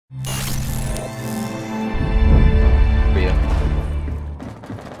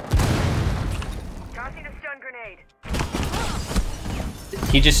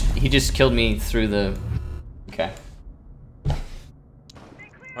He just killed me through the. Okay.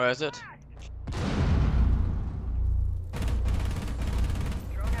 Where is it?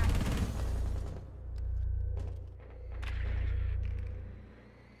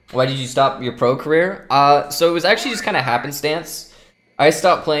 Why did you stop your pro career? So it was actually just kind of happenstance. I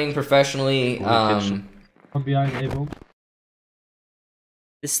stopped playing professionally.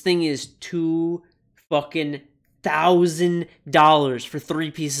 This thing is $2,000 for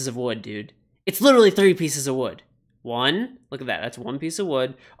 3 pieces of wood, dude. It's literally 3 pieces of wood. One, look at that. That's 1 piece of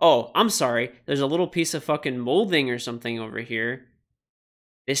wood. Oh, I'm sorry. There's a little piece of fucking molding or something over here.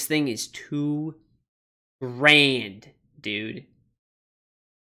 This thing is $2 grand, dude.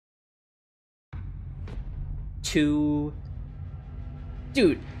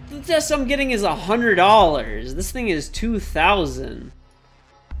 Dude, the best I'm getting is $100. This thing is $2,000.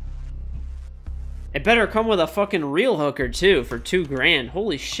 It better come with a fucking real hooker too for $2 grand.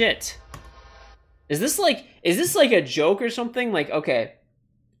 Holy shit! Is this like a joke or something? Like, okay,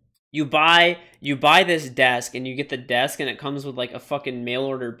 you buy this desk and you get the desk and it comes with like a fucking mail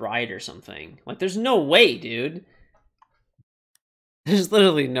order bride or something. Like, there's no way, dude. There's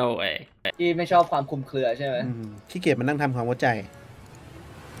literally no way. พี่ไม่ชอบความคลุมเครือใช่ไหมขี้เกียจมานั่งทำความเข้าใจ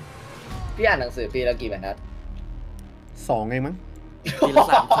พี่อ่านหนังสือปีละกี่บรรทัด2เองมั้งปีละ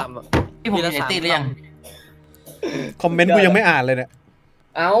3คำอ่ะพี่ผมเห็นตีหรือยังคอมเมนต์กูยังไม่อ่านเลยเนี่ย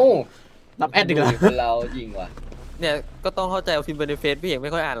เอ้ารับแอดดีกว่าเรายิงว่ะเนี่ยก็ต้องเข้าใจว่าพิมพ์ในเฟซพี่เองไ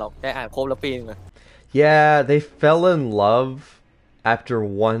ม่ค่อยอ่านหรอกแต่อ่านครบละปีนึงอ่ะ Yeah, they fell in love after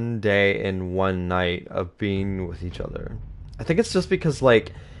one day and one night of being with each other. I think it's just because,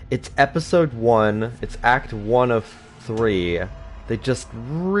 like, it's episode 1, it's act 1 of 3. They just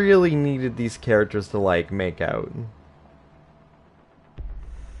really needed these characters to, like, make out.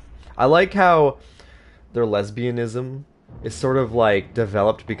 I like how their lesbianism is sort of, like,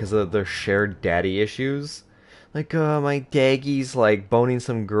 developed because of their shared daddy issues. Like, my daggy's, like, boning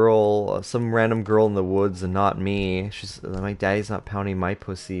some girl, some random girl in the woods and not me. My daddy's not pounding my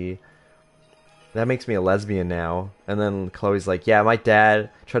pussy. That makes me a lesbian now. And then Chloe's like, yeah, my dad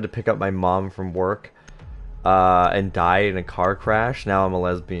tried to pick up my mom from work and died in a car crash. Now I'm a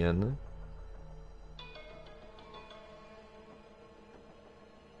lesbian.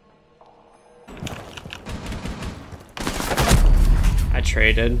 I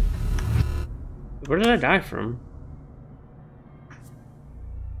traded. Where did I die from?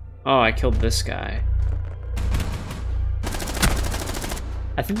 Oh, I killed this guy.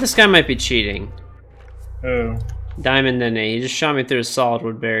 I think this guy might be cheating. Who? Diamond NA. He just shot me through a solid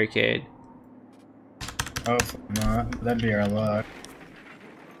wood barricade. Oh, no, that'd be our luck.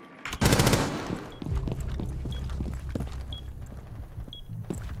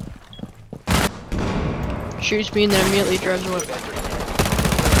 Shoots me and then immediately drives away.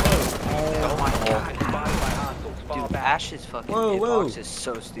 Oh my god. Dude, Ash's fucking hitbox is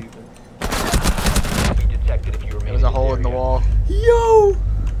so stupid. There's a hole in the wall. Yo!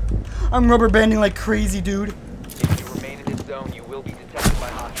 I'm rubber banding like crazy, dude. If you remain in this zone, you will be detected by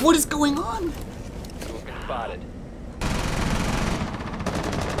hostiles. What is going on? You have been spotted.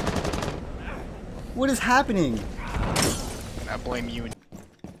 What is happening? I blame you.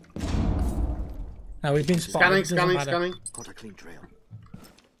 Now we've been spotted. Scanning. Got a clean trail.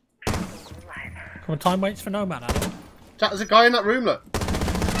 Come on, time waits for no man, Adam. Jack, there's a guy in that room, look.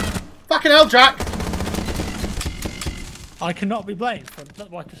 Fucking hell, Jack! I cannot be blamed for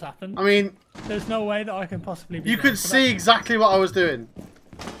what just happened. I mean, there's no way that I can possibly be. You could see exactly what I was doing.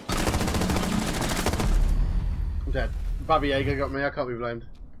 I'm dead. Baby Yaga got me. I can't be blamed.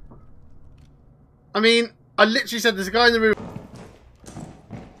 I mean, I literally said there's a guy in the room.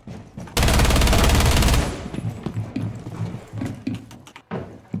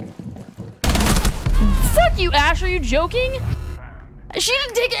 Fuck you, Ash. Are you joking? She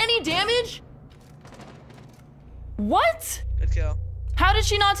didn't take any damage? What? Good kill. How did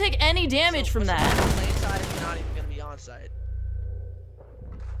she not take any damage from that? Lane side if you're not even gonna be on site.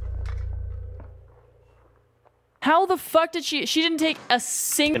 How the fuck did she didn't take a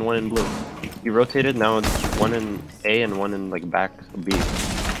single. And one in blue. You rotated, now it's one in A and one in like back B.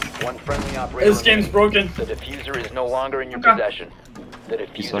 One friendly operator. This game's broken. The diffuser is no longer in your possession. The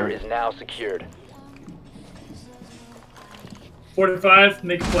diffuser is now secured. 45,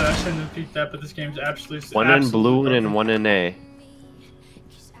 make a play. I shouldn't have peeked that, but this game's absolutely. One in blue and one in A.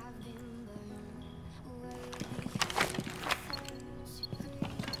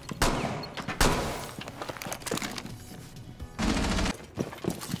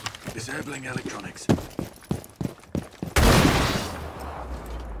 Disabling electronics.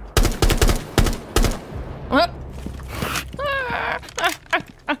 What?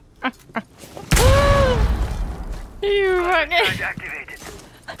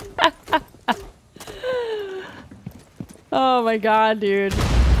 Oh my god, dude.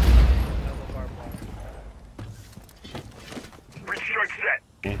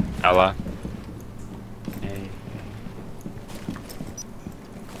 Ella.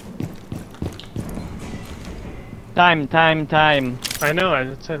 Time. I know,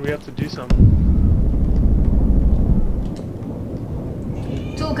 I said we have to do something.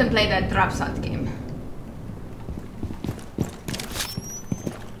 Two can play that drop shot game.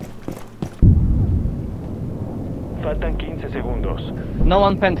 Faltan 15 segundos. No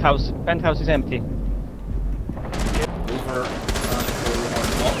one penthouse. Penthouse is empty. Over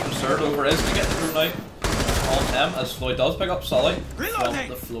over is to get the drone out on him as Floyd does pick up Sully from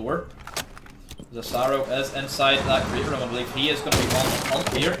the floor. Zasaro is inside that great room. I believe he is going to be on the hunt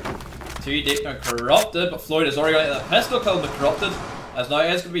here. Too deep and corrupted, but Floyd has already got that pistol kill, but corrupted. As now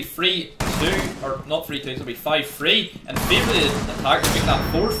it is going to be 3-2, or not 3-2, it's going to be 5-3 in favour of the attacker, making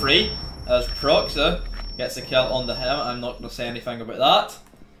that 4-3 as Proxa gets a kill onto him. I'm not going to say anything about that.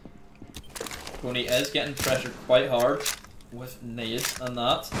 Tony is getting pressured quite hard with nades and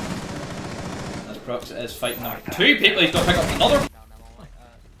that. As Proxa is fighting now 2 people, he's going to pick up another.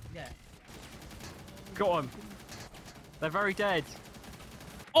 Got on. They're very dead.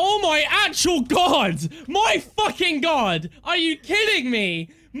 Oh my actual god! My fucking god! Are you kidding me?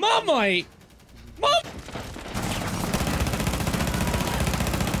 Marmite!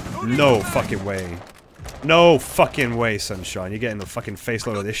 No fucking way. No fucking way, Sunshine. You're getting the fucking face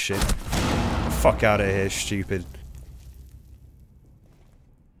load of this shit. Fuck out of here, stupid.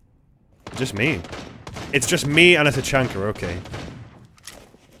 Just me. It's just me and a Tachanka, okay.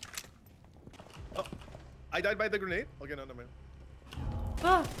 Oh, I died by the grenade? Okay, no, man.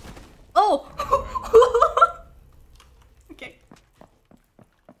 Ah. Oh! Okay.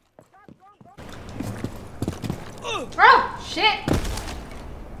 Oh, shit!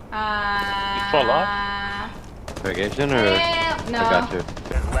 Fall off? Negation or? No. I got you.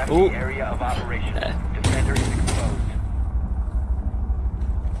 Ooh. Area of operation. Defender is exposed.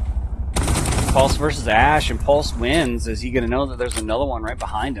 Pulse versus Ash, and Pulse wins. Is he gonna know that there's another one right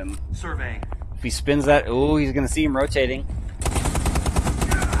behind him? Surveying. If he spins that, ooh, he's gonna see him rotating.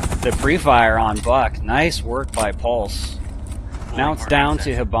 The pre-fire on Buck. Nice work by Pulse. Now it's down to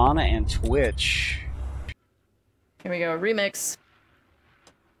Hibana and Twitch. Here we go, remix.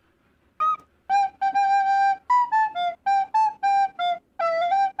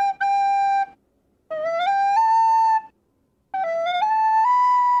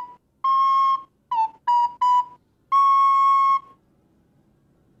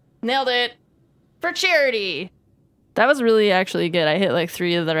 Nailed it! For charity! That was really actually good. I hit like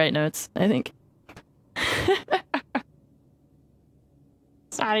 3 of the right notes, I think.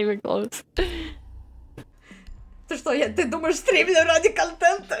 It's not even close. Ты что, ты думаешь, стримлю ради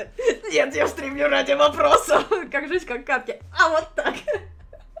контента? Нет, я стримлю ради вопросов. Как жизнь, как капки. А вот так.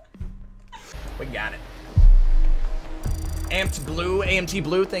 We got it. AMT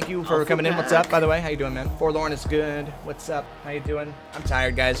Blue, thank you for coming in. What's up, by the way? How you doing, man? Forlorn is good. What's up? How you doing? I'm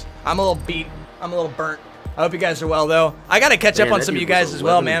tired, guys. I'm a little beat. I'm a little burnt. I hope you guys are well, though. I gotta catch up on some of you guys as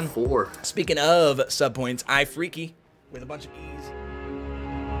well, man. Speaking of sub points, I freaky with a bunch of E's.